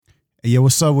Hey, yo,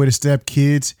 what's up with the Step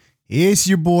Kids? It's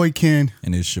your boy Ken,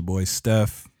 and it's your boy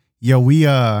Steph. Yo,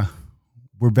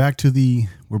 we're back to the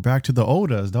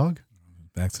old us, dog.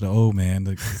 Back to the old man.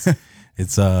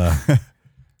 It's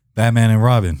Batman and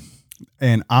Robin.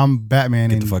 And I'm Batman.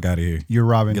 Get the fuck out of here. You're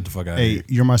Robin. Get the fuck out of here. Hey,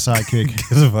 you're my sidekick.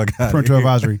 Get the fuck out of here. Parental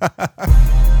advisory.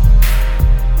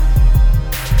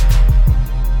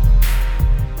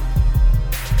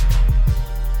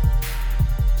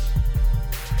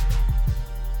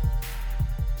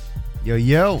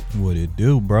 Yo. What it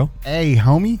do, bro? Hey,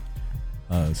 homie.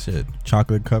 Shit.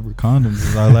 Chocolate covered condoms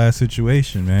is our last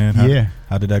situation, man.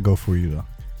 How did that go for you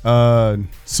though?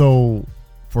 So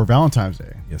for Valentine's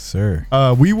Day. Yes, sir.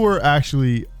 We were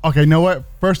actually okay. You know what?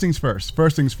 First things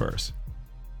first.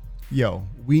 Yo,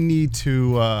 we need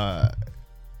to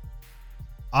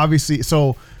obviously.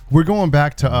 So we're going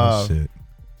back to shit.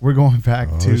 We're going back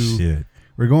to shit.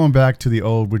 We're going back to the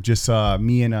old with just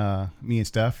me and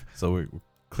Steph. So we're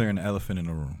clearing the elephant in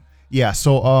the room. Yeah.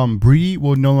 So Bree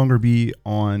will no longer be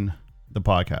on the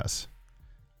podcast.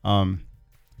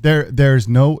 There's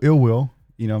no ill will.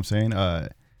 You know what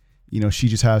I'm saying? She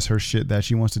just has her shit that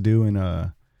she wants to do,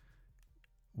 and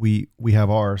we have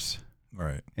ours.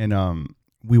 Right. And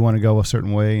we want to go a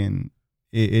certain way, and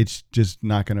it's just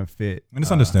not gonna fit. And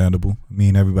it's understandable. I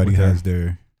mean, everybody has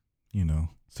their,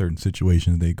 certain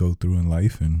situations they go through in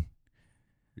life, and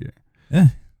yeah.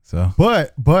 So,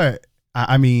 but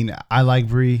I mean, I like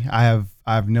Bree. I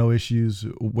have no issues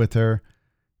with her.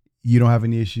 You don't have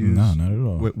any issues? No, not at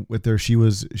all. With her, she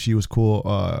was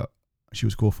cool. She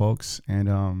was cool, folks,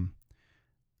 and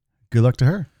good luck to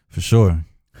her. For sure.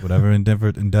 Whatever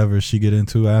endeavor she get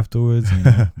into afterwards,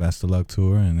 best of luck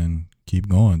to her, and then keep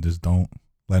going. Just don't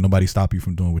let nobody stop you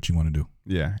from doing what you want to do.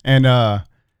 Yeah, and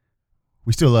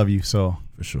we still love you. So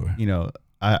for sure,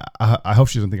 I hope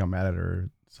she doesn't think I'm mad at her or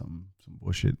some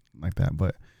bullshit like that.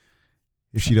 But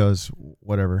if she does,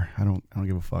 whatever. I don't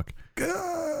give a fuck.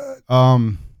 Good.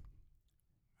 I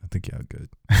think y'all good.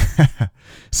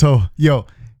 So, yo,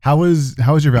 how was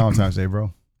your Valentine's Day,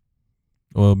 bro?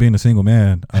 Well, being a single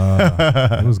man,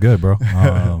 it was good, bro.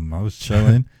 I was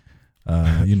chilling.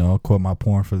 Caught my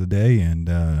porn for the day and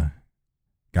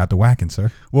got the whacking,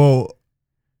 sir. Well,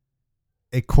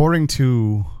 according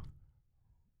to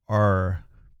our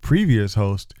previous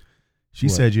host, she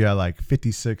said you had like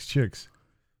 56 chicks.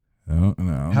 No.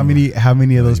 How many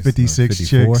of those 56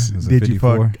 chicks did you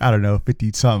fuck? I don't know,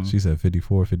 50 something. She said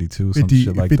 54, 52, some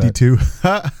shit like 52.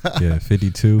 That. Yeah,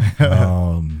 52.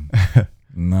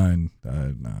 None.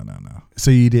 No.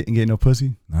 So you didn't get no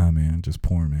pussy? Nah, man, just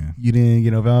porn, man. You didn't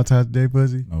get no Valentine's Day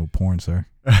pussy? No porn, sir.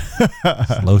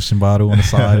 Lotion bottle on the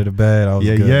side of the bed. I was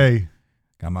good. Yay.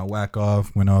 Got my whack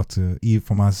off. Went off to eat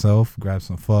for myself. Grabbed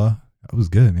some pho. That was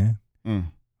good,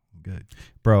 man. Good,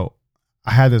 bro.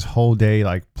 I had this whole day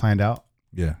like planned out.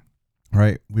 Yeah.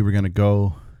 Right. We were gonna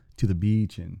go to the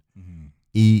beach and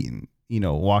eat and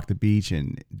walk the beach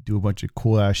and do a bunch of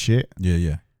cool ass shit.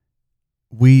 Yeah.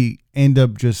 We end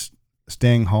up just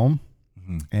staying home,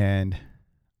 and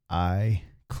I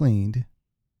cleaned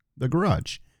the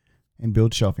garage and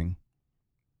built shelving.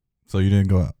 So you didn't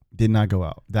go out? Did not go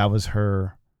out. That was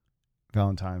her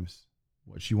Valentine's.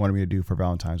 What she wanted me to do for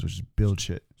Valentine's, which is build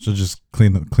shit. So just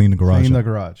clean the garage. Clean the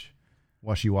garage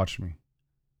while she watched me.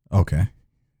 Okay.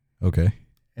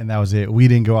 And that was it. We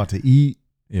didn't go out to eat.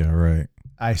 Yeah, right.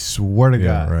 I swear to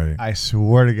God. Right. I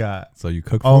swear to God. So you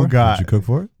cook for it? Oh, God. Did you cook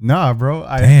for it? Nah, bro.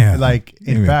 Damn.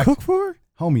 In fact, cook for it?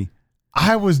 Homie,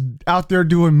 I was out there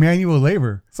doing manual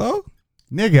labor. So?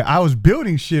 Nigga, I was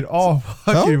building shit all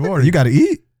fucking morning. You got to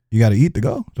eat. You got to eat to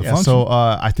go. To function. So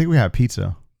I think we had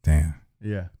pizza. Damn.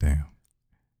 Yeah. Damn.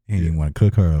 You didn't even want to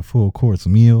cook her a full course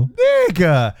meal.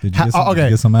 Nigga. Did you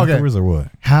get some afterwards or what?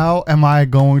 How am I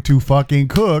going to fucking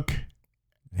cook?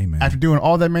 Hey, man. After doing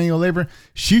all that manual labor,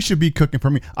 she should be cooking for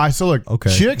me. So look,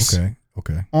 chicks. Okay.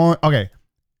 Okay.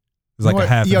 It's like a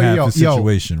half and half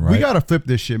situation, right? We got to flip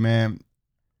this shit, man.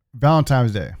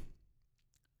 Valentine's Day.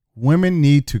 Women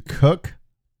need to cook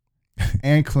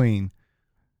and clean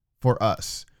for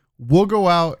us. We'll go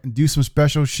out and do some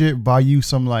special shit, buy you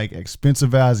some like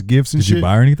expensive ass gifts and shit. Did you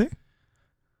buy her anything?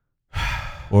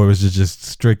 Or was it just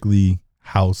strictly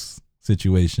house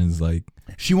situations? Like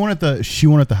she wanted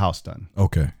the house done.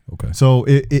 Okay. So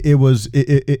it was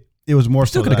more. You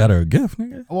still could have got her a gift,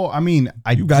 nigga. Well, I mean,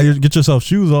 you get yourself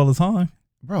shoes all the time,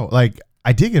 bro. Like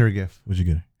I did get her a gift. What'd you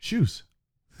get her? Shoes.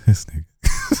 This nigga.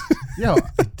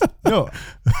 No,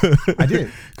 I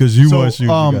did. Because you want shoes.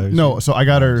 So I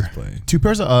got her 2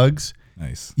 pairs of Uggs.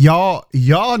 Nice.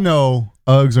 Y'all know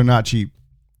Uggs are not cheap.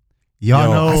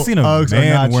 Y'all know I seen a Uggs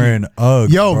man wearing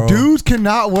Uggs. Yo, bro. dudes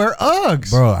cannot wear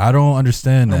Uggs. Bro, I don't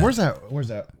understand that. Where's that one?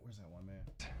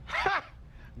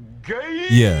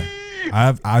 Yeah,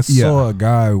 I saw a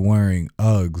guy wearing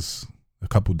Uggs a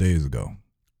couple days ago.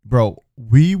 Bro,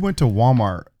 we went to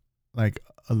Walmart like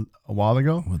a while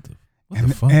ago. What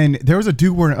the fuck? And there was a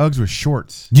dude wearing Uggs with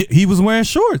shorts. Yeah, he was wearing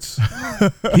shorts.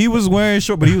 He was wearing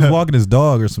shorts, but he was walking his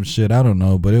dog or some shit. I don't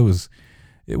know, but it was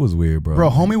weird, bro.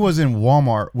 Bro, homie was in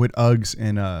Walmart with Uggs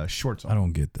and shorts on. I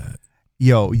don't get that.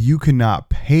 Yo, you cannot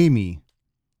pay me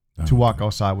to walk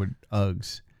outside with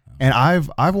Uggs. And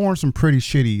I've worn some pretty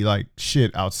shitty like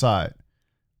shit outside,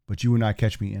 but you would not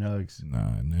catch me in Uggs.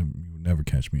 Nah, you would never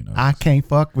catch me in Uggs. I can't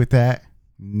fuck with that.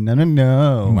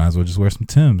 No. You might as well just wear some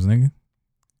Timbs, nigga.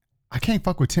 I can't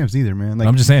fuck with Timbs either, man. Like,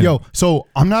 I'm just saying. Yo, so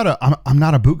I'm not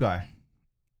a boot guy.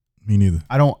 Me neither.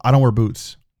 I don't wear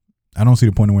boots. I don't see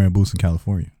the point of wearing boots in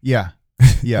California. Yeah.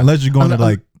 Unless you're going to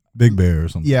like Big Bear or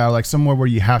something. Yeah, like somewhere where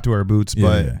you have to wear boots.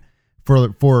 Yeah.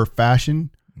 But for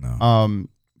fashion, no.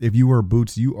 If you wear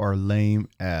boots, you are lame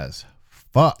as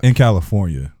fuck. In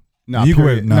California. Nah, you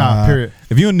period. Nah, period.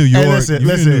 If you're in New York,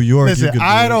 Listen,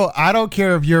 I don't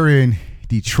care if you're in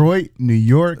Detroit, New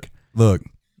York. Look,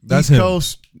 that's East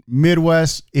Coast,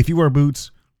 Midwest. If you wear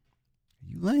boots,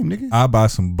 you lame, nigga. I buy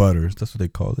some butters. That's what they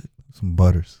call it. Some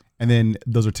butters. And then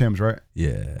those are Timbs, right?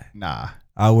 Yeah. Nah.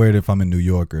 I wear it if I'm in New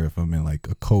York or if I'm in like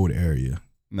a cold area.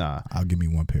 Nah. I'll give me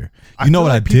one pair. I You know what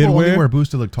like I did people only wear? wear boots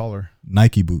to look taller.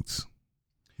 Nike boots.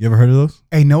 You ever heard of those?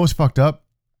 Hey, know what's fucked up?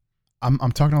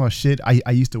 I'm talking about shit. I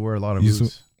used to wear a lot of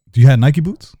boots. Do you have Nike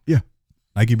boots? Yeah.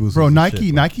 Nike boots. Bro, was the Nike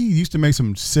shit, bro. Nike used to make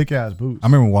some sick ass boots. I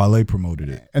remember Wale promoted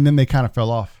it. And then they kind of fell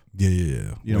off. Yeah. You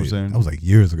know what I'm saying? That was like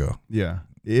years ago. Yeah.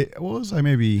 It was like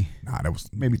maybe That was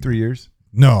maybe 3 years.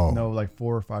 No, like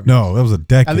 4 or 5 years. no, that was a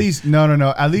decade. At least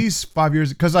no. At least 5 years.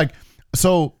 Because like,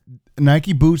 so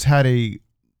Nike boots had a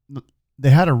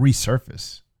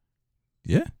resurface.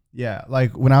 Yeah. Yeah,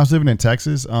 like when I was living in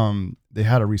Texas, they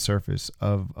had a resurface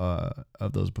of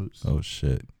those boots. Oh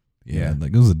shit. Yeah.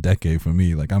 Like it was a decade for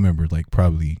me. Like I remember like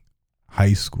probably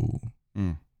high school.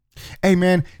 Hey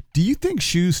man, do you think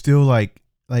shoes still like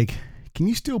can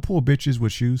you still pull bitches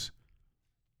with shoes?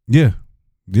 Yeah.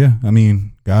 I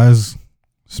mean, guys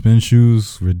spend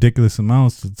shoes ridiculous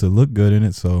amounts to look good in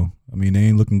it. So I mean, they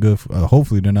ain't looking good.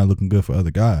 Hopefully, they're not looking good for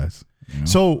other guys. You know?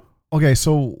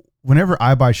 So whenever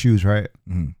I buy shoes, right?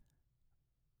 Mm-hmm.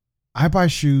 I buy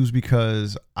shoes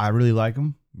because I really like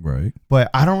them, right? But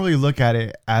I don't really look at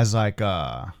it as like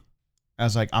I'm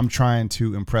trying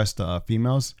to impress the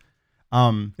females.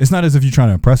 It's not as if you're trying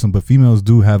to impress them, but females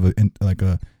do have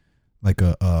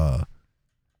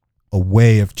a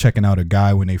way of checking out a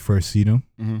guy when they first see them.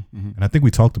 And I think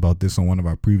we talked about this on one of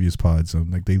our previous pods.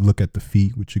 Like they look at the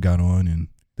feet, what you got on, and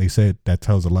they said that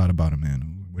tells a lot about a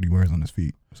man, what he wears on his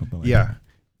feet, or something like that.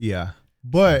 Yeah.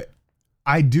 But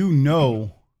I do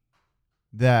know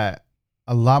that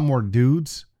a lot more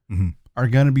dudes are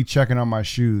gonna be checking out my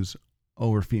shoes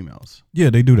over females. Yeah,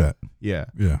 they do that. Yeah.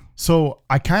 So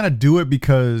I kind of do it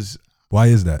because why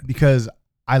is that? Because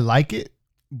I like it,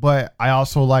 but I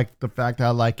also like the fact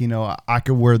that I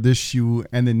could wear this shoe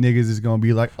and the niggas is gonna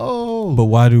be like, oh. But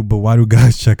why do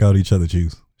guys check out each other's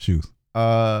shoes?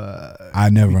 I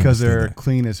never because they're that.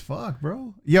 Clean as fuck,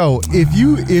 bro. Yo,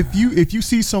 if you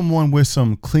see someone with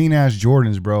some clean ass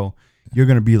Jordans, bro, you're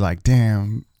gonna be like,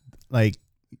 damn, like,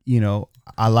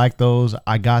 I like those,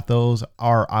 I got those,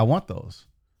 or I want those.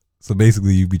 So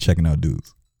basically, you be checking out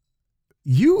dudes.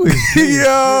 You is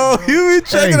yo, you be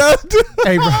checking out dudes.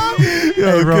 Hey,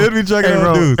 bro. Could be checking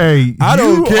out dudes. Hey, I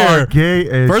don't care. Gay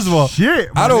as First of all, shit,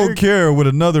 I don't care what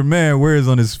another man wears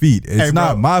on his feet. It's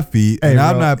not my feet, and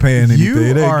I'm not paying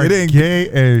anything. It ain't gay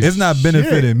as it's not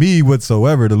benefiting me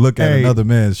whatsoever to look at another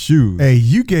man's shoes. Hey,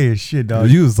 you gay as shit, dog.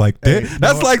 You was like that.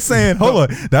 That's like saying, hold on.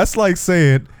 That's like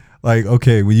saying, like,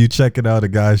 okay, when you checking out a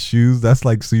guy's shoes, that's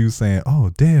like you saying, oh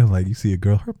damn, like you see a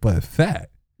girl, her butt fat.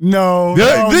 No.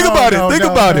 Think about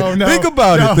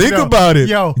it.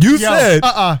 Yo, you said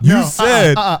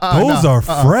those are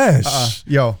fresh.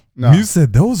 Yo, no. You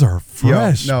said those are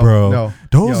fresh, bro. No.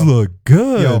 Those look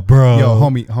good, bro. Yo,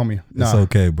 homie. Nah. It's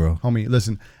okay, bro. Homie,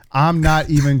 listen. I'm not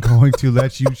even going to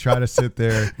let you try to sit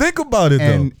there. Think about it,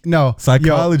 though. No.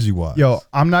 Psychology-wise. Yo,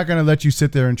 I'm not going to let you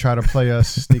sit there and try to play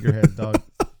us sneakerheads, dog.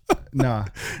 Nah.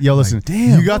 Yo, listen. Like,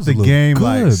 damn, you got the game good,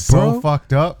 like so bro.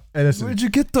 fucked up. Hey, listen. Where'd you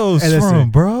get those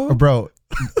from, bro? Bro,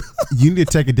 you need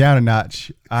to take it down a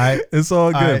notch. It's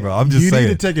all good, bro. I'm just saying. You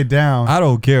need to take it down. I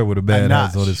don't care what a man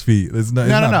has on his feet. It's not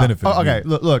benefiting me. Okay,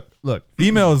 look.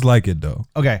 Females like it, though.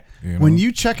 Okay. When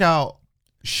you check out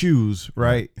shoes,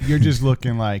 right, you're just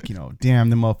looking like, damn,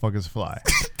 the motherfuckers fly.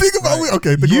 Think about what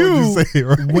you say,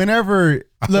 right? Whenever,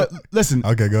 listen.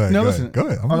 Okay, go ahead. No, listen. Go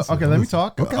ahead. Okay, let me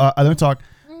talk. Let me talk.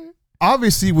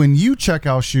 obviously when you check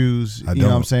out shoes, you know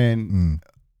what I'm saying?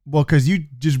 Well, because you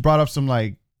just brought up some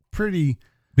like pretty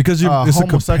because it's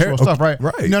homosexual stuff, right?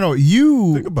 Right. No,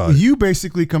 you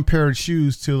basically compared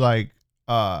shoes to like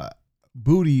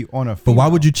booty on a female. But why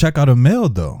would you check out a male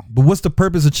though? But what's the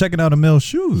purpose of checking out a male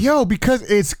shoes? Yo, because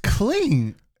it's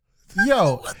clean.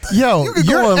 Yo, you can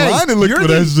go online and look for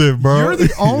that shit, bro. You're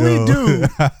the only dude.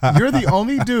 You're the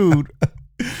only dude.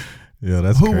 Yeah,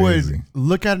 that's who crazy. would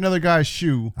look at another guy's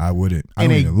shoe. I wouldn't. I in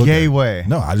don't a even look gay at way.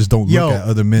 No, I just don't look at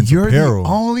other men's you're apparel. You're the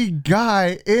only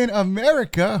guy in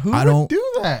America who would do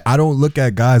that. I don't look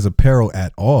at guys' apparel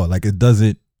at all. Like it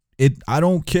doesn't. I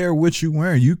don't care what you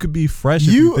wearing. You could be fresh.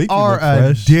 If you think are you look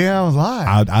fresh. a damn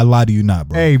lie. I lie to you not,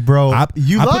 bro. Hey, bro, I put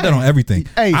that on everything.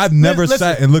 Hey, I've never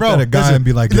sat and looked at a guy and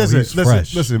be like, yo, he's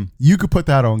fresh. Listen, you could put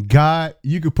that on God.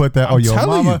 You could put that on your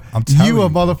mama. I'm telling you, a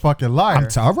motherfucking liar.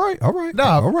 All right.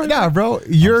 Nah, bro,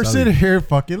 you're sitting here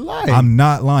fucking lying. I'm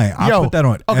not lying. I put that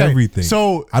on everything.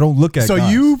 So I don't look at.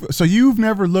 guys. You've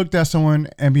never looked at someone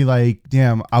and be like,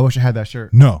 damn, I wish I had that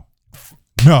shirt. No.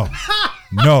 No.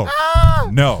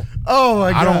 Oh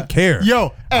my god. I don't care.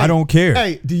 Yo, hey, I don't care.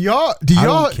 Hey, do y'all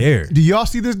care. Do y'all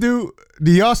see this dude?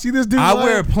 I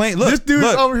wear plain. Look, this dude's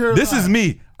over here. This is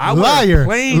me. I wear a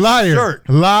plain shirt.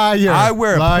 Liar. I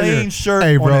wear a plain shirt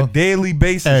on a daily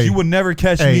basis. Hey, you would never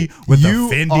catch me with a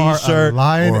Fendi shirt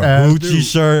or a Gucci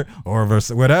shirt or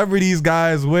whatever these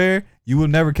guys wear. You will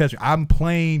never catch me. I'm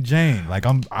plain Jane. Like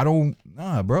I don't.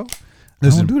 Nah, bro.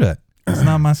 Listen, I don't do that. It's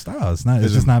not my style. It's not.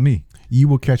 It's just not me. You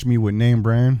will catch me with name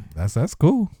brand. That's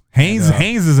cool. Hanes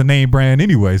is a name brand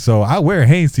anyway, so I wear a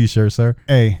Hanes t-shirt, sir.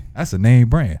 Hey, that's a name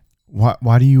brand. Why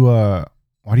do you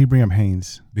bring up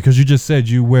Hanes? Because you just said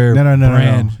you wear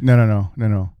brand. No.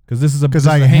 Because this is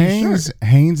like Hanes shirt.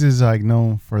 Hanes is like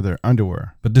known for their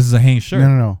underwear. But this is a Hanes shirt.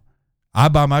 No. I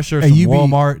buy my shirts from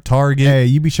Walmart, Target. Hey,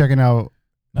 you be checking out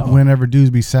whenever dudes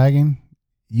be sagging.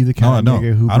 You the kind of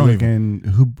nigga who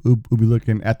be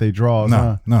looking at their drawers.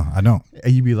 No, I don't.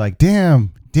 And you be like,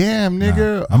 damn,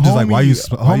 nigga. I'm just like, why you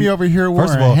over here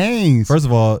wearing Hanes? First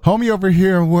of all, homie over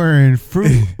here wearing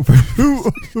fruit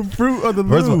of the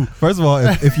loom. First of all,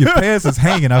 if your pants is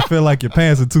hanging, I feel like your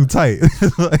pants are too tight.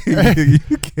 Like, you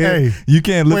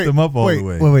can't lift them up all the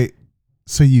way. Wait.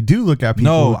 So you do look at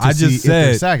people. No, I just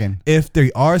said sagging. If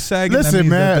they are sagging, listen,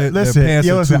 man. Their pants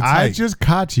are too tight. I just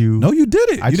caught you. No, you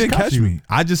didn't. You didn't catch me.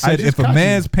 I just said if a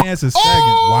man's pants is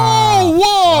sagging.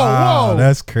 Whoa,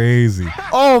 that's crazy.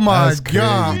 Oh my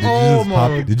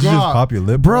god. Did you just pop your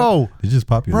lip, bro? Did you just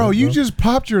pop your lip, bro? You just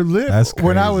popped your lip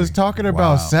when I was talking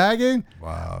about sagging.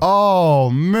 Wow. Oh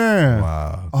man.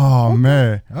 Wow. Oh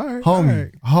man. All right,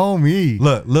 homie.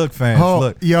 Look, fans.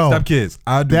 Look, yo, step kids.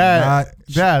 I do not.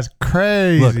 That's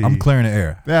crazy. Look, I'm clearing the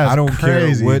air. I don't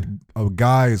care what a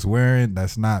guy is wearing.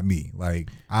 That's not me. Like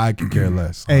I can care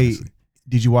less. Honestly. Hey,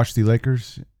 did you watch the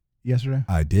Lakers yesterday?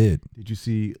 I did. Did you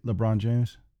see LeBron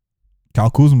James?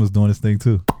 Kyle Kuzma was doing his thing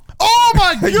too. Oh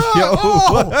my god! Yo,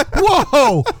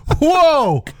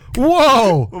 whoa,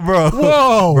 bro,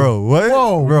 what?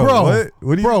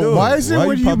 What are you doing? Why is it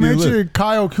when you mention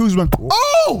Kyle Kuzma?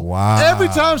 Oh, wow! Every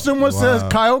time someone says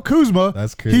Kyle Kuzma,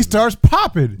 that's crazy. He starts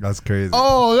popping. That's crazy.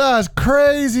 Oh, that's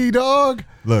crazy, dog.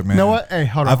 Look, man. You know what? Hey,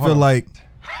 hold on. I feel like,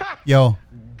 yo,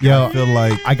 I feel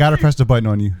like I gotta press the button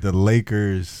on you. The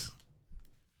Lakers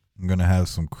are gonna have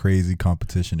some crazy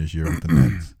competition this year with the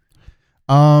Nets.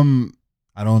 I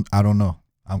don't know.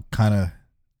 I'm kind of.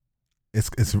 It's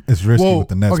risky with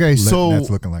the Nets. Okay, so Nets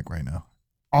looking like right now.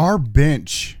 Our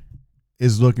bench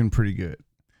is looking pretty good.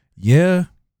 Yeah.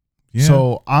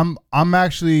 So I'm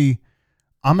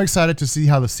excited to see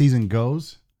how the season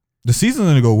goes. The season's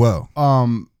gonna go well.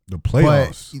 The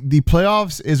playoffs. But the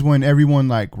playoffs is when everyone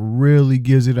like really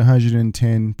gives it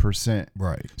 110%.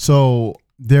 Right. So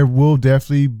there will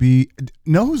definitely be.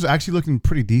 Know who's actually looking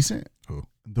pretty decent? Who?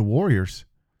 The Warriors.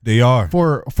 They are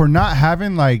for not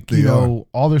having like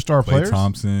all their star players. Klay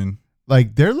Thompson,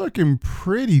 like they're looking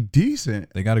pretty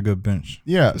decent. They got a good bench.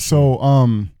 Yeah.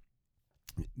 So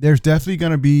there's definitely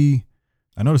gonna be.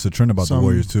 I noticed a trend about the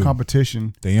Warriors too.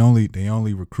 Competition. They only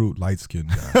recruit light skinned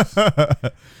guys.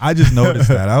 I just noticed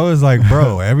that. I was like,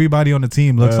 bro, everybody on the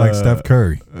team looks like Steph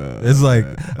Curry. It's like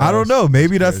I don't know.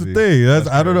 Maybe that's the thing.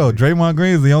 I don't know. Draymond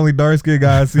Green is the only dark skinned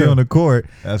guy I see on the court.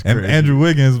 That's and crazy. Andrew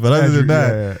Wiggins. But other than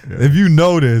that, if you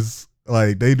notice,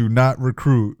 like they do not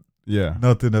recruit. Yeah.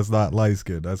 Nothing that's not light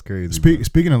skinned. That's crazy.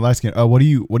 Speaking of light skinned, what do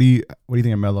you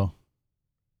think of Melo?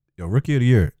 Yo, rookie of the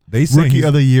year. They say rookie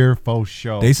of the year for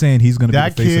sure. They saying he's gonna be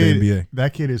the face of the NBA.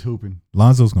 That kid is hooping.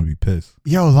 Lonzo's gonna be pissed.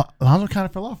 Yo, Lonzo kind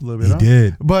of fell off a little bit. He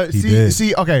did, but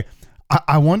see, okay.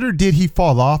 I wonder, did he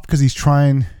fall off because he's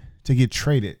trying to get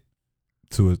traded?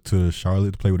 to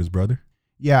Charlotte to play with his brother.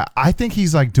 Yeah, I think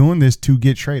he's like doing this to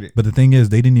get traded. But the thing is,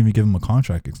 they didn't even give him a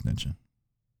contract extension,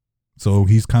 so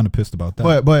he's kind of pissed about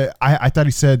that. But I thought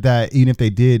he said that even if they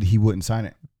did, he wouldn't sign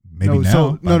it. Maybe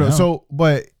now. So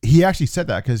but he actually said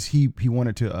that because he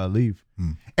wanted to leave.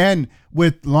 And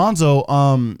with Lonzo,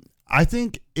 I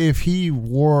think if he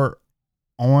wore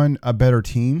on a better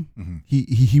team,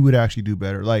 he would actually do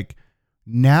better. Like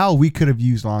now we could have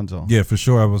used Lonzo. Yeah, for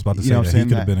sure. I was about to say that he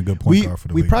could have been a good point guard for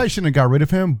the Lakers. We probably shouldn't have got rid of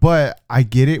him, but I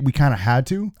get it. We kind of had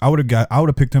to. I would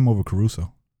have picked him over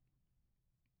Caruso.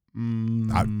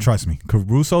 Trust me,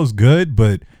 Caruso's good,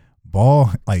 but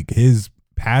Ball, like his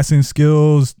passing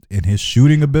skills and his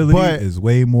shooting ability is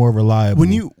way more reliable.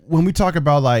 When we talk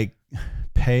about like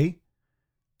pay,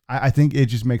 I think it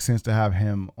just makes sense to have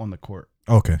him on the court.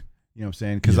 Okay. You know what I'm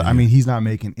saying? Because I mean, he's not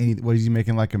making any. What is he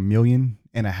making? Like $1.5 million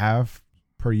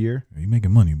per year. He's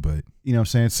making money, but you know what I'm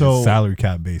saying. So salary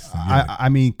cap based. I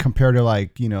mean, compared to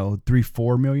like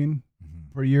 $3-4 million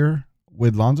per year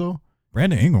with Lonzo,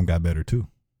 Brandon Ingram got better too.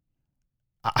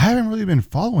 I haven't really been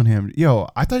following him. Yo,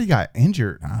 I thought he got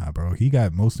injured. Nah, bro, he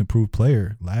got most improved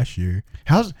player last year.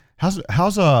 How's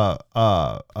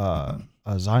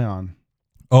Zion?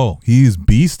 Oh, he's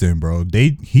beasting, bro.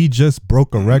 He just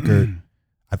broke a record.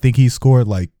 I think he scored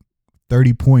like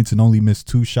 30 points and only missed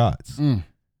 2 shots.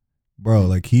 Bro,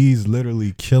 like he's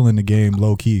literally killing the game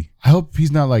low key. I hope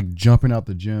he's not like jumping out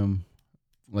the gym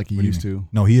like he used to.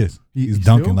 No, he is. He's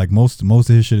dunking. Still? Like most of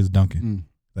his shit is dunking.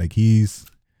 Like he's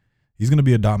gonna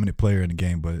be a dominant player in the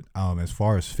game, but as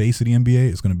far as face of the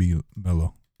NBA, it's gonna be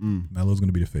Melo. Melo's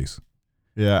gonna be the face.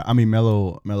 Yeah, I mean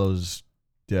Melo's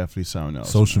definitely something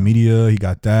else. Social media, he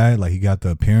got that. Like he got the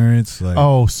appearance.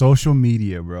 Like social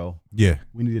media, bro. Yeah,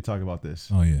 we need to talk about this.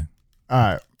 Oh yeah. All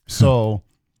right, so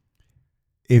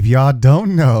if y'all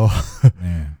don't know,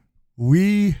 man,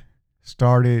 we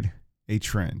started a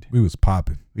trend. We was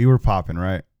popping. We were popping,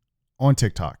 right? On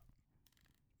TikTok.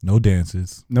 No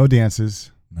dances. No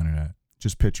dances. None of that.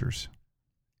 Just pictures.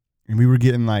 And we were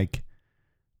getting like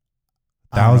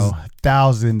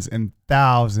thousands and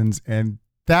thousands and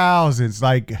thousands,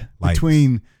 like likes.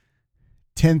 Between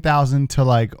 10,000 to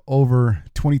like over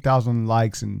 20,000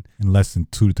 likes in less than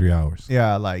 2 to 3 hours.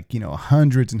 Yeah, like,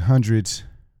 hundreds and hundreds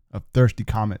of thirsty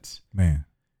comments. Man.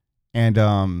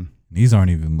 And these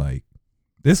aren't even like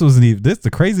the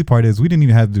crazy part is we didn't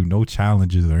even have to do no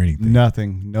challenges or anything.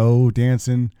 Nothing. No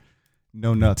dancing.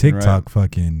 No nothing. TikTok right?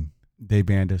 Fucking they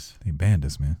banned us. They banned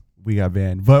us, man. We got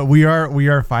banned. But we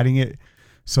are fighting it.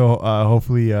 So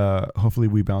hopefully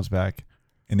we bounce back.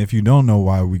 And if you don't know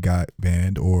why we got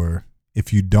banned, or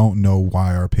if you don't know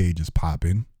why our page is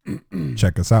popping,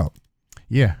 check us out.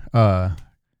 Yeah.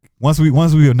 Once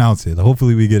we announce it,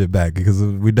 hopefully we get it back, because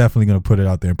we're definitely gonna put it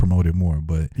out there and promote it more.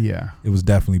 But yeah, it was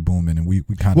definitely booming, and we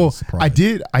kind of surprised.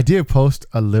 I did post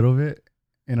a little bit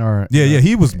in our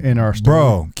he was in our story.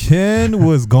 Bro, Ken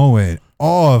was going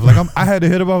off. Like I had to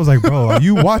hit him. I was like, bro, are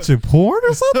you watching porn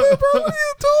or something, bro? What are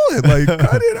you doing? Like,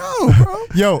 cut it out, bro.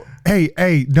 Yo,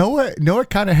 hey, know what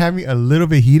kind of had me a little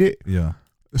bit heated? Yeah.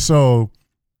 So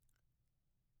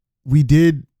we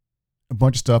did a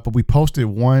bunch of stuff, but we posted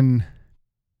one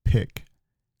pic.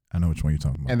 I know which one you're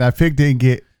talking about. And that pic didn't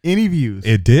get any views.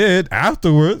 It did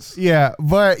afterwards. Yeah,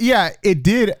 but it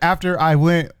did after I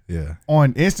went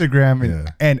on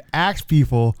Instagram and asked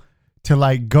people to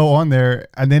like go on there,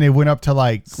 and then it went up to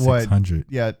like 600.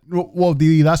 Yeah. Well,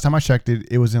 the last time I checked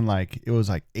it was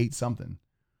like 8 something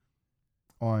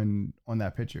on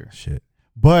that picture. Shit.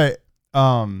 But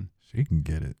she can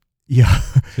get it. Yeah.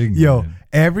 Yo,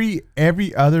 every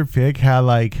other pic had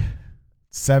like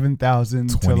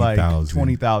 7,000 to like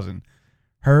 20,000.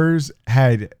 Hers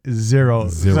had zero.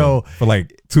 So for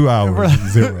like 2 hours,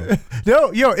 0.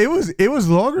 No, yo, it was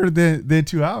longer than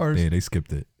 2 hours. Yeah, they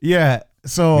skipped it. Yeah.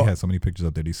 So we had so many pictures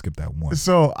up there, they skipped that one.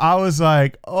 So I was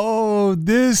like, oh,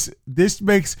 this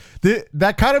makes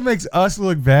that kind of makes us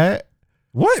look bad.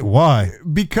 What? Why?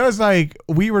 Because like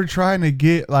we were trying to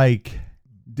get like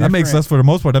that makes us, for the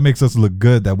most part, that makes us look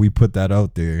good that we put that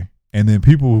out there. And then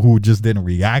people who just didn't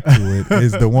react to it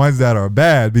is the ones that are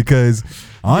bad, because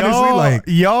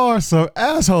honestly, y'all are some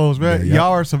assholes, man.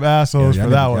 Y'all are some assholes for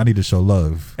that one. I need to show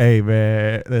love. Hey,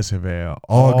 man, listen, man.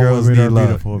 All girls need love.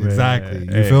 Beautiful, man.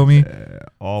 Exactly. You feel me?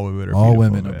 All women are beautiful. All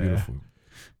women are beautiful.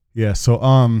 Yeah.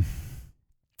 So,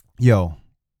 yo,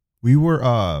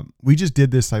 we just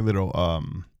did this like little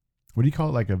what do you call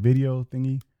it? Like a video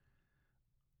thingy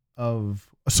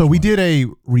so we did a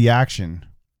reaction.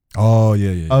 Oh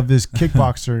yeah. Of this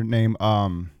kickboxer named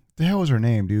the hell was her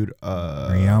name, dude?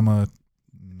 Riyama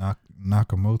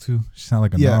Nakamoto. She sound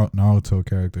like a Yeah. Naruto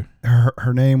character.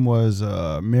 Her name was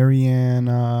Marianne.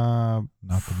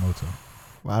 Nakamoto.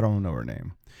 I don't know her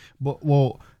name, but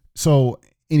so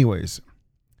anyways,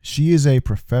 she is a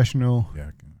professional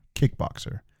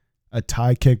kickboxer, a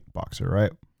Thai kickboxer,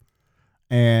 right?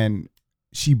 And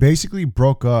she basically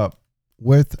broke up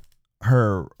with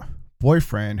her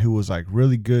boyfriend, who was like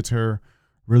really good to her,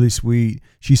 really sweet.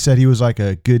 She said he was like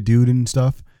a good dude and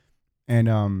stuff.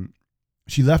 And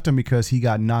she left him because he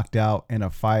got knocked out in a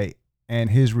fight, and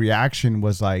his reaction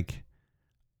was like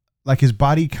his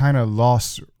body kind of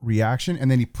lost reaction,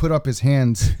 and then he put up his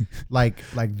hands like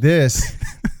this.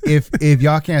 If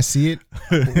y'all can't see it,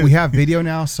 we have video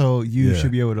now, so you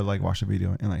should be able to like watch the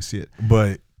video and like see it.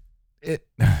 But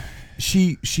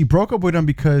she broke up with him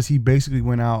because he basically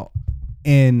went out,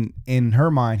 in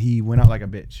her mind, he went out like a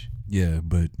bitch. Yeah,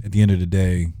 but at the end of the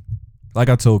day, like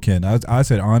I told Ken, I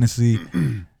said honestly,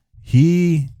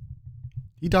 he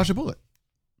dodged a bullet.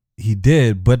 He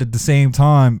did, but at the same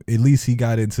time, at least he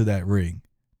got into that ring.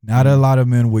 Not a lot of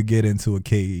men would get into a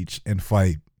cage and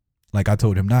fight. Like I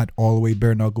told him, not all the way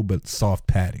bare knuckle, but soft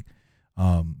padding,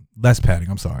 less padding.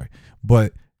 I'm sorry,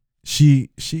 but she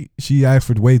asked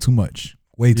for way too much,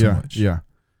 much. Yeah.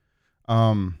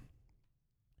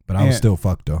 But I would still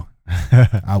fuck though.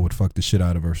 I would fuck the shit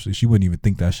out of her. So she wouldn't even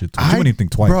think that shit. She wouldn't even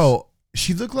think twice, bro.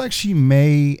 She looked like she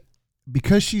may,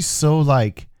 because she's so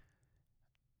like,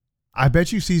 I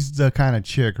bet you she's the kind of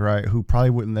chick, right, who probably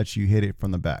wouldn't let you hit it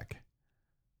from the back.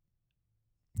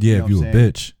 Yeah, you know if you a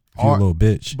bitch. If you a little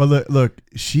bitch. But look,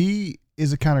 she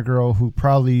is the kind of girl who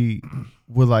probably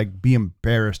would like be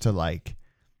embarrassed to like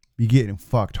be getting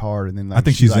fucked hard, and then like I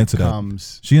think she's into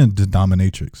that. She into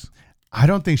dominatrix. I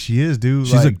don't think she is, dude.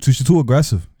 She's too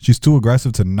aggressive. She's too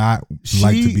aggressive to not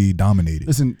like to be dominated.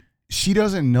 Listen, she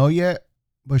doesn't know yet,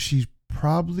 but she's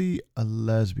probably a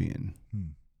lesbian.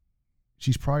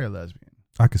 She's probably a lesbian.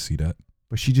 I could see that.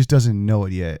 But she just doesn't know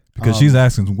it yet. Because she's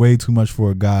asking way too much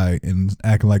for a guy and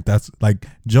acting like that's like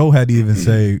Joe had to even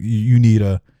say you need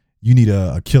a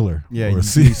killer. Yeah, or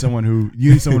you need someone who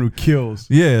kills.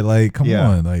 Yeah, like come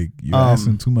on, like you're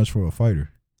asking too much for a fighter.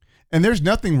 And there's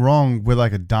nothing wrong with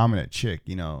like a dominant chick,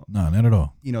 you know. No, not at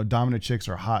all. You know, dominant chicks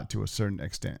are hot to a certain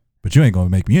extent. But you ain't gonna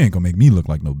make me look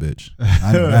like no bitch.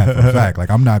 I know that for a fact. Like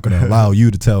I'm not gonna allow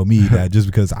you to tell me that just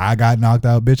because I got knocked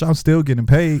out, bitch, I'm still getting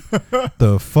paid.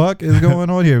 The fuck is going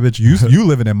on here, bitch? You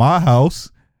living in my house.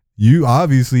 You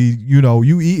obviously,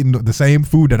 you eating the same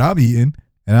food that I'm eating,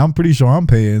 and I'm pretty sure I'm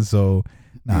paying. So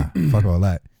nah, fuck all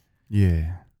that.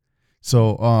 Yeah.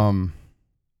 So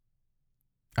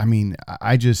I mean,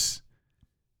 I don't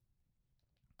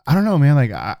know, man.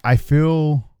 Like I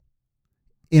feel,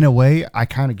 in a way, I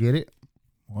kind of get it.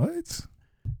 What?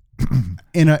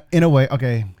 in a way,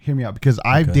 okay, hear me out, because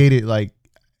I've dated like,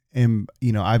 and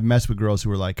I've messed with girls who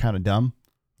were like kind of dumb.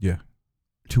 Yeah.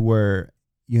 To where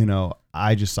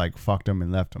I just like fucked them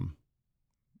and left them.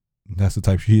 That's the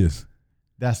type she is.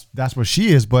 That's what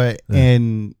she is, but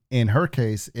in her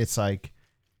case, it's like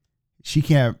she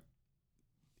can't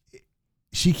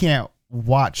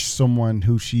watch someone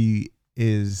who she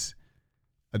is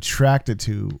attracted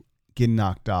to get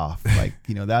knocked off. Like,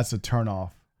 that's a turn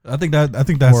off. I think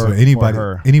that's for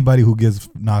anybody who gets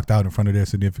knocked out in front of their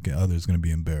significant other is going to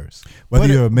be embarrassed, whether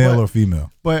you're a male or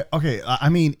female. But okay, I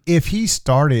mean, if he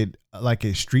started like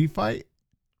a street fight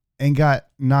and got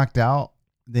knocked out,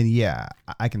 then yeah,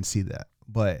 I can see that.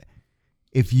 But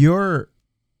if you're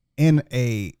in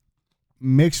a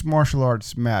mixed martial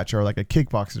arts match or like a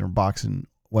kickboxing or boxing,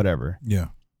 whatever, yeah,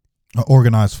 an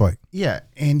organized fight, yeah,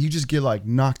 and you just get like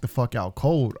knocked the fuck out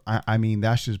cold, I mean,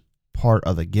 that's just part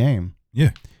of the game.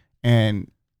 Yeah. And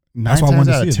 9 times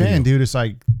out of 10, dude, it's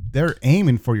like they're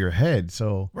aiming for your head.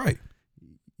 So right,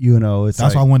 it's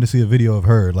that's why I wanted to see a video of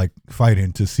her like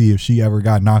fighting to see if she ever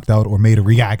got knocked out or made a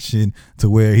reaction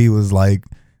to where he was like,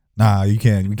 "Nah, we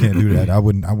can't do that. I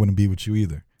wouldn't be with you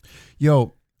either."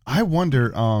 Yo, I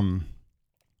wonder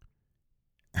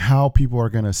how people are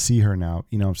gonna see her now.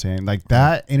 You know what I'm saying? Like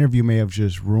that interview may have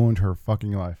just ruined her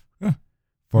fucking life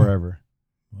forever.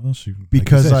 Well, she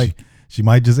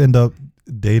might just end up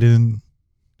dating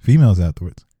females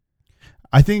afterwards.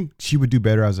 I think she would do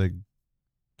better as a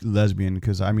lesbian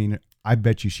because, I mean, I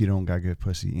bet you she don't got good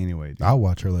pussy anyway. Dude. I'll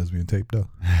watch her lesbian tape though.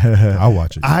 I'll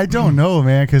watch it. I don't know,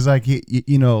 man, because like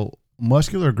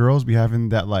muscular girls be having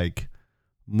that like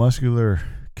muscular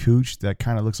cooch that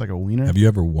kind of looks like a wiener. Have you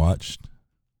ever watched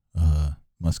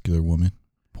muscular woman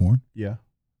porn? Yeah.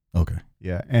 Okay.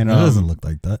 Yeah, and it doesn't look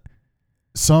like that.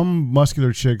 Some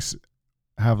muscular chicks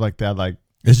have like that, like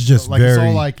it's just like very, it's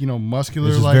all like muscular,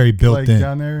 it's just like very built like in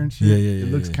down there and shit. Yeah.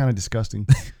 It looks kind of disgusting.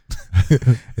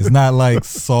 It's not like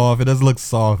soft. It doesn't look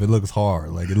soft. It looks hard.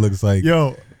 Like it looks like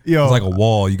Yo, it's like a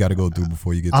wall you got to go through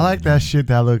before you get. I to like the that vagina. shit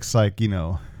that looks like,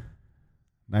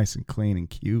 nice and clean and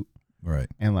cute Right.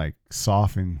 and like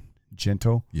soft and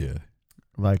gentle, Yeah.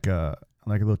 like a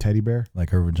little teddy bear. Like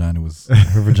her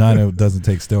vagina doesn't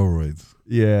take steroids.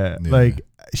 Yeah, Yeah. like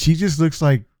she just looks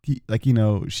like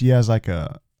she has like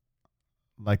a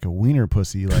wiener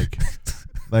pussy,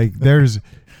 like there's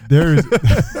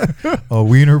A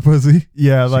wiener pussy.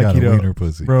 yeah, She like got a wiener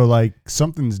pussy. bro, like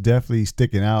something's definitely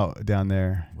sticking out down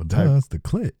there. Well, type- that's the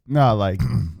clit. No, like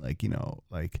Like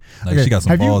okay, she got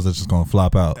some have you- balls that's just gonna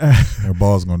flop out. Her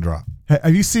balls gonna drop.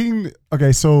 have you seen?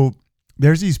 Okay, so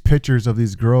there's these pictures of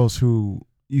these girls who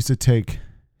used to take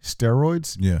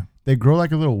steroids. Yeah. They grow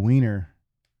like a little wiener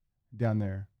down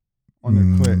there on their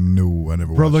clit. No, I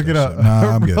never. Bro, watched look that it up. shit. Nah,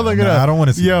 I'm Bro, good. look it Nah, up. I don't want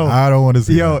to see. Yo, that. I don't want to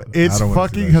see. Yo, that. it's I don't wanna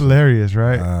see fucking that shit. hilarious,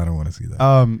 right? I don't want to see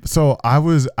that. So I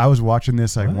was watching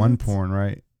this like one What? porn,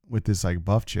 right, with this like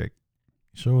buff chick.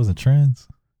 Sure, it wasn't trans.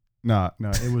 No,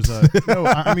 it was no.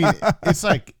 I mean, it's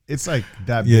like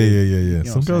that. Yeah, big, yeah. know Some what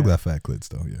I'm girls saying? got fat clits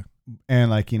though. Yeah. And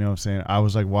like what I'm saying, I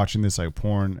was like watching this like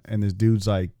porn, and this dude's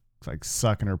like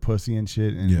sucking her pussy and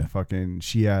shit, and Yeah. fucking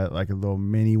she had like a little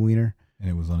mini wiener. And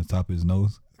it was on the top of his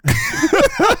nose.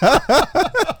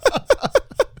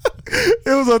 It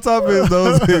was on top of his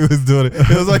nose when he was doing it. It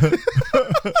was like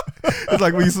it's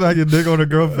like when you smack your dick on a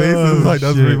girl's face. It's like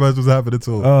that's shit. pretty much what's happening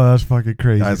to him. Oh, that's fucking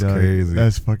crazy. That's dog. crazy.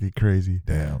 That's fucking crazy.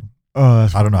 Damn. Oh,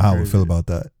 that's I don't know how I would crazy. feel about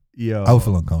that. Yo, I would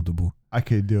feel uncomfortable. I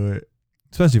could do it.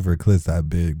 Especially for a clit's that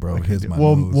big, bro. I could Here's do- my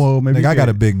well, nose. well, maybe like, you I got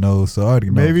a could- big nose, so I already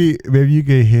know. Maybe you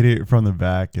could hit it from the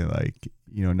back and like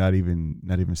not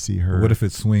even see her. What if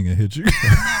it swing and hit you?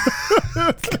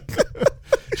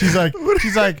 she's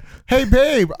like, hey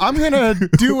babe, I'm gonna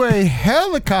do a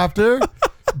helicopter.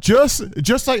 Just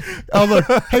like, oh look,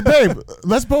 hey babe,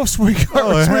 let's both swing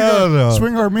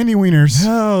our mini wieners.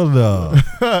 Hell no.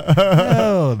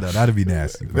 Hell no. That'd be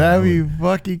nasty. Bro. That'd be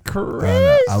fucking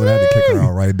crazy. I would have to kick her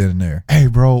out right then and there. Hey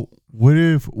bro, what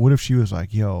if she was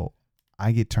like, yo,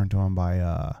 I get turned on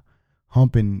by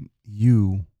humping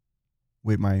you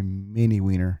with my mini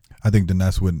wiener. I think then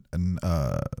that's what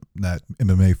that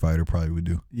MMA fighter probably would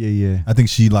do. Yeah. I think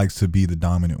she likes to be the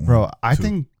dominant one. Bro, I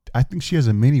too. think she has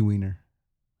a mini wiener.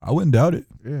 I wouldn't doubt it.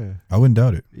 Yeah. I wouldn't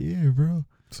doubt it. Yeah, bro.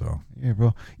 So Yeah,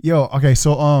 bro. Yo, okay,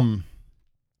 so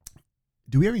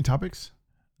do we have any topics?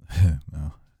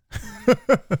 no.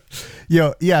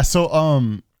 Yo, yeah,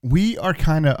 so we are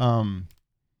kind of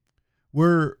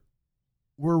we're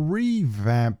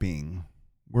revamping.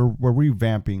 We're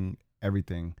revamping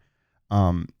everything.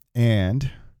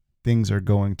 And things are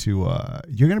going to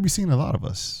you're going to be seeing a lot of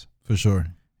us. For sure.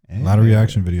 A lot of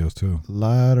reaction videos too. A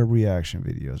lot of reaction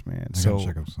videos, man. I So gotta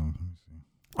check up some. Let me see.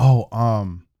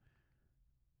 oh,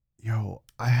 yo,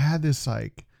 I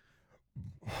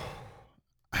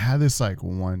had this like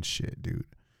one shit, dude.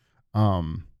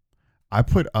 I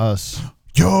put us.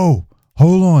 Yo,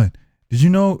 hold on. Did you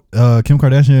know Kim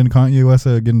Kardashian and Kanye West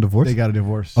are getting divorced? They got a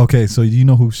divorce. Okay, so you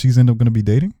know who she's end up gonna be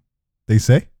dating? They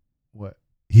say What?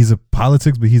 he's a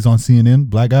politics, but he's on CNN.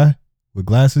 Black guy with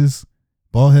glasses,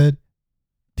 bald head.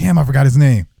 Damn, I forgot his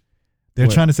name. They're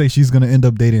What? trying to say she's gonna end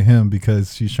up dating him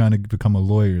because she's trying to become a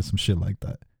lawyer or some shit like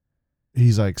that.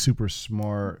 He's like super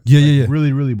smart. Yeah, like, yeah.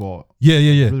 Really, really bald. Yeah.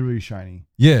 Really, really shiny.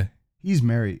 Yeah. He's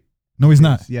married. No, he's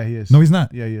not. Yeah, he is. No, he's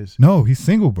not. Yeah, he is. No, he's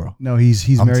single, bro. No,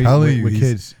 he's I'm married telling you, with he's-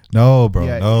 kids. No, bro.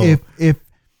 Yeah. No. If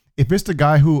it's the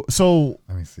guy who, so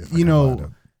Let me see. If I you can know, find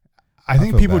him. I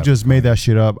think feel people bad just for made Kanye. that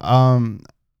shit up.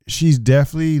 She's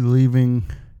definitely leaving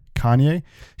Kanye.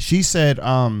 She said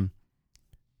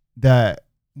that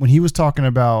when he was talking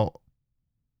about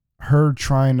her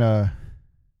trying to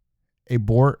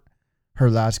abort her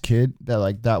last kid,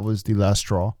 that was the last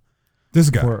straw This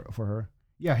guy. for her.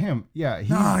 Yeah, him. Yeah,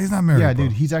 Nah, he's not married. yeah, bro.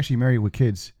 dude, he's actually married with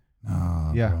kids.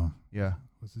 Nah, Yeah. bro. Yeah,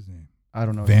 What's his name? I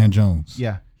don't know. Van Jones.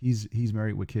 Yeah, he's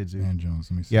married with kids, dude. Van Jones.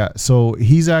 Let me see. Yeah, so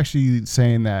he's actually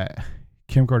saying that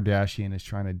Kim Kardashian is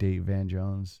trying to date Van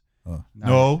Jones.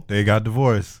 No, they got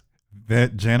divorced.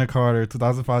 Janet Carter,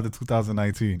 2005 to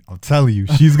 2019. I'm telling you,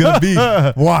 she's gonna be.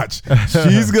 Watch,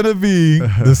 she's gonna be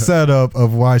the setup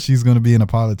of why she's gonna be in the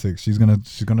politics. She's gonna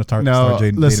start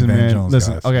dating listen, Van man. Jones.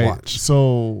 Listen, guys. okay. Watch.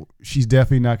 So she's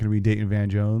definitely not going to be dating Van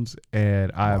Jones,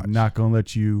 and I'm Watch. not going to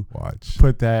let you Watch.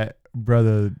 put that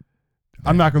brother.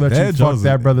 I'm not going to let Van you Jones fuck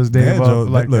that brother's name Van up Jones,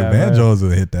 like look, that. Van man. Jones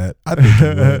would hit that. I think he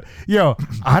would. Yo,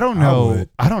 I don't I know. would.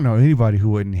 I don't know anybody who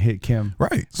wouldn't hit Kim,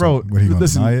 Right, bro. So, what, he gonna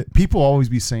listen, deny it? people always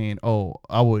be saying, "Oh,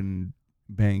 I wouldn't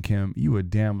bang Kim." You a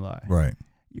damn lie. Right.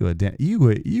 You a damn. You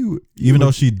would. You Even would,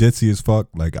 though she ditzy as fuck,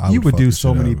 like I you would fuck do the so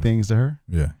shit many out of her. things to her.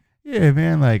 Yeah. Yeah,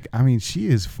 man. Like, I mean, she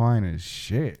is fine as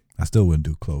shit. I still wouldn't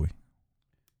do Chloe.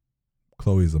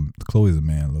 Chloe's a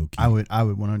man, low key. I would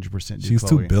 100% do She's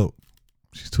Chloe. too built.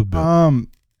 She's too built.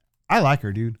 I like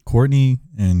her, dude. Courtney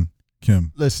and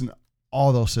Kim. Listen,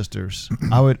 all those sisters.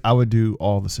 I would do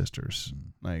all the sisters.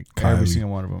 Like every Kylie.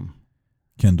 single one of them.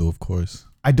 Kendall, of course.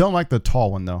 I don't like the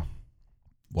tall one though.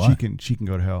 Why? She can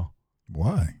go to hell.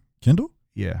 Why? Kendall?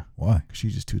 Yeah, Why? 'cause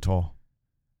she's just too tall.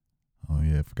 Oh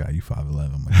yeah, I forgot you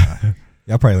 5'11". My God.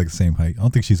 Y'all probably like the same height. I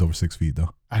don't think she's over 6 feet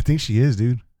though. I think she is,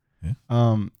 dude.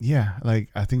 Yeah. Yeah. Like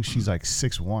I think she's like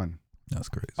 6'1". That's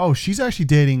crazy. Oh, she's actually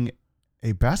dating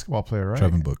a basketball player, right?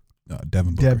 Devin Booker.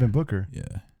 Devin Booker.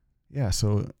 Yeah. Yeah.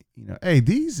 So hey,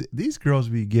 these girls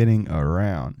be getting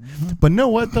around, but know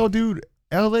what though, dude?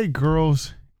 LA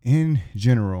girls in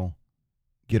general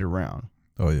get around.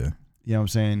 Oh yeah. You know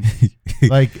what I'm saying?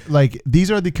 like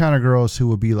these are the kind of girls who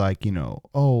would be like,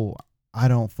 oh, I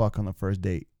don't fuck on the first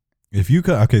date. If you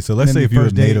could, okay, so let's And say then if the you're a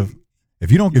first date, native,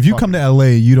 if you come to LA,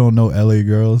 you don't know LA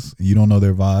girls, you don't know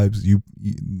their vibes, you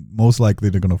most likely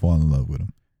they're gonna fall in love with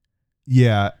them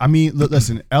Yeah, I mean,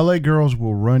 listen, LA girls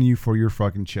will run you for your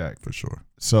fucking check. for sure.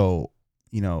 So,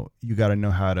 you got to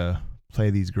know how to play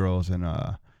these girls and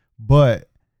but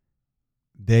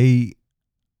they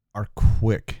are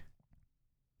quick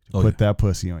to put that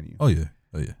pussy on you. Oh yeah.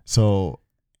 So,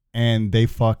 and they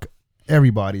fuck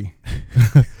everybody.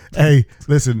 Hey,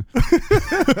 listen.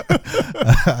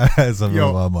 I had something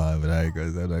Yo, on my mind, but I'm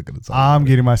not gonna talk. I'm about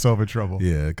getting myself in trouble. it.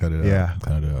 Yeah, cut it out. Yeah.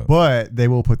 Cut it out. But they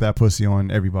will put that pussy on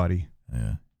everybody.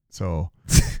 Yeah. So,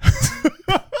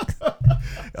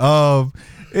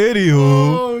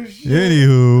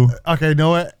 Anywho. Okay, you know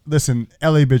what? Listen,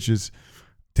 LA bitches.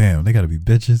 Damn, they gotta be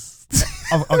bitches.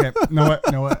 Okay,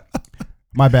 know what?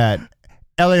 My bad.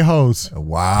 LA hoes.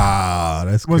 Wow,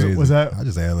 that's crazy. Was that I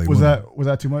just say LA was women.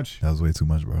 that too much? That was way too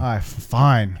much, bro. All right,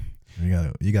 fine. You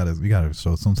gotta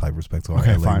show some type of respect to our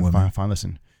Okay, LA women. fine.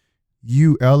 Listen,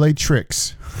 you LA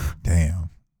tricks. Damn.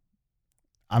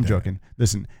 I'm joking.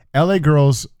 Listen, LA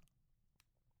girls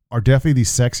are definitely the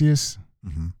sexiest,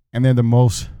 Mm-hmm. and they're the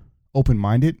most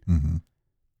open-minded.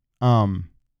 Mm-hmm.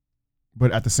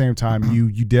 But at the same time, you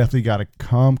definitely got to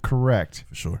come correct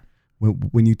For sure.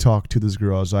 when you talk to these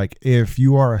girls. Like, if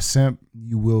you are a simp,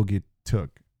 you will get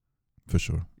took. For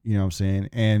sure. You know what I'm saying?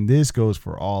 And this goes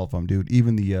for all of them, dude.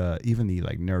 Even the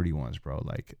like nerdy ones, bro.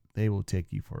 Like, they will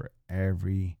take you for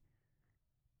every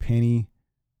penny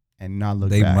and not look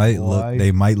They back.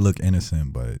 might look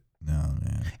innocent, but no,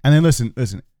 man. And then listen.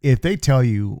 If they tell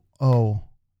you, "Oh,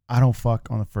 I don't fuck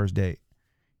on the first date,"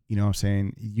 you know what I'm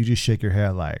saying? You just shake your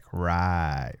head like,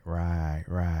 right.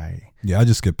 Yeah, I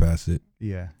just skip past it.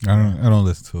 Yeah. I don't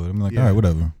listen to it. I'm like, Yeah. all right,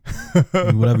 whatever.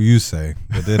 Whatever you say.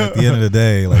 But then at the end of the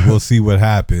day, like, we'll see what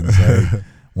happens. Like,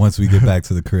 once we get back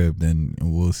to the crib, then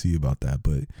we'll see about that.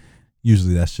 But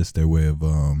usually that's just their way of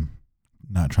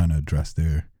not trying to address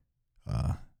their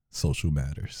social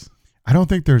matters. I don't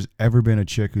think there's ever been a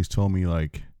chick who's told me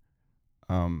like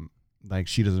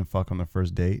she doesn't fuck on the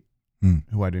first date.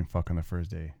 Who I didn't fuck on the first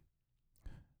day.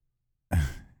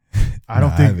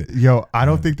 I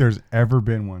don't think there's ever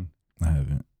been one. I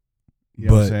haven't. You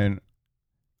know what I'm saying?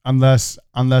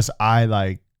 Unless I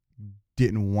like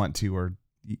didn't want to, or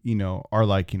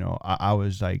I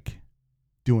was like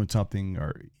doing something,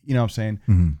 or you know what I'm saying?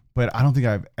 Mm-hmm. But I don't think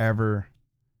I've ever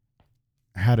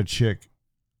had a chick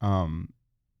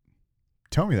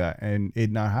tell me that and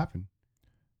it not happen.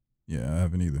 Yeah, I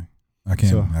haven't either. I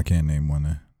can't name one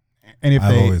there. And if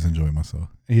I've always enjoyed myself.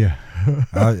 Yeah.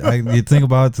 You think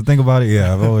about it.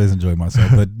 Yeah, I've always enjoyed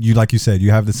myself. But like you said,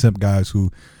 you have the simp guys who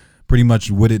pretty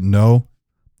much wouldn't know,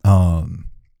 and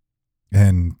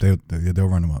they'll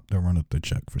run them up. They'll run up their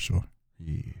check for sure.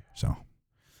 Yeah. So,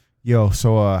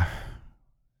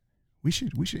 we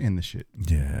should end this shit.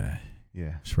 yeah.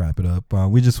 Yeah. Let's wrap it up.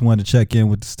 We just wanted to check in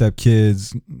with the Step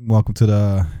Kids. Welcome to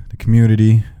the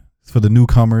community. For the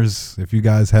newcomers, if you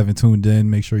guys haven't tuned in,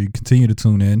 make sure you continue to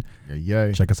tune in.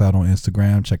 Yeah. Check us out on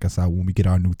Instagram. Check us out when we get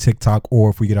our new TikTok, or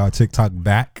if we get our TikTok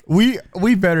back. We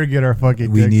better get our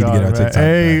fucking We TikTok, need to get our man. TikTok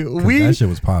Hey, back. 'Cause that shit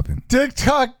was popping.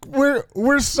 TikTok,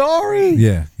 we're sorry.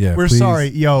 Yeah. We're please, sorry.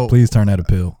 Yo, Please turn that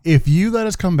appeal. if you let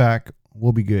us come back,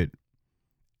 we'll be good.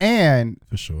 And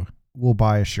For sure. we'll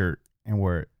buy a shirt and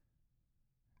wear it.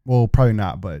 Well, probably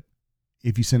not, but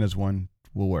if you send us one,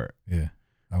 we'll wear it. Yeah,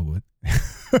 I would.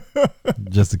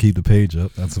 Just to keep the page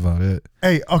up. That's about it.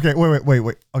 Hey, okay,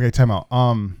 wait. Okay, time out.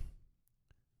 On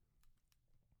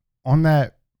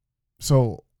that,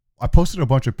 so I posted a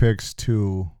bunch of pics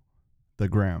to the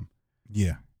gram.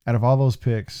 Yeah. Out of all those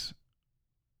pics,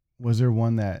 was there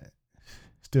one that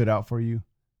stood out for you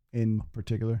in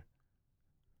particular?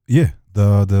 Yeah,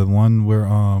 the one where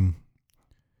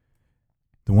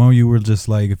the one where you were just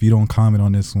like, if you don't comment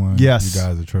on this one, Yes. you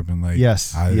guys are tripping. Like,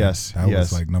 Yes, that yes.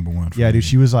 was like number one. For Yeah, me. dude,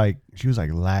 she was like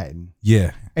Latin.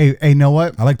 Yeah, Hey, you know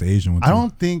what? I like the Asian one. Too. I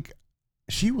don't think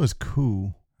she was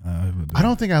cool. I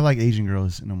don't think I like Asian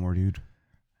girls no more, dude.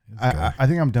 I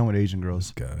think I'm done with Asian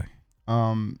girls. This guy.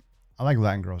 I like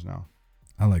Latin girls now.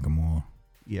 I like them all.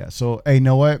 Yeah. So, hey, you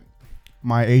know what?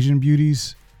 My Asian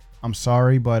beauties, I'm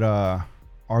sorry, but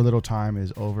our little time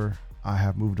is over. I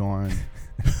have moved on.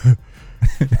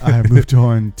 I have moved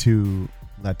on to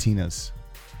Latinas.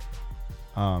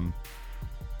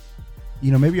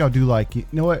 Maybe I'll do like, you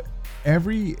know what?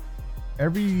 Every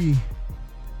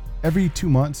 2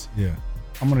 months, Yeah.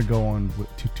 I'm gonna go on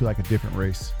to like a different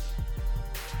race.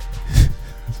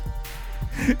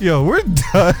 Yo, we're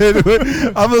done.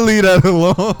 I'm gonna leave that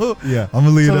alone. Yeah. I'm gonna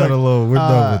leave So, that like, alone. We're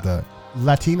done with that.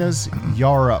 Latinas,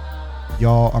 y'all are up.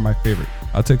 Y'all are my favorite.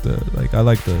 I'll take I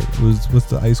like what's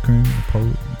the ice cream?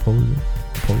 Polo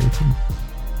thing?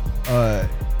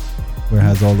 Where it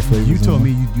has all the flavors. You in told it.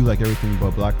 me you like everything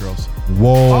but black girls.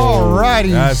 Whoa.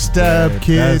 Alrighty, That's Step dead.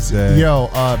 Kids. That's dead. Yo,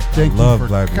 thank you love for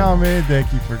black women. coming.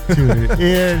 Thank you for tuning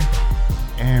in.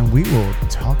 And we will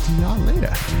talk to y'all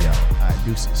later. Yeah.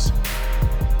 Deuces.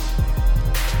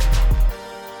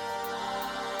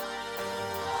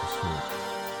 Sure.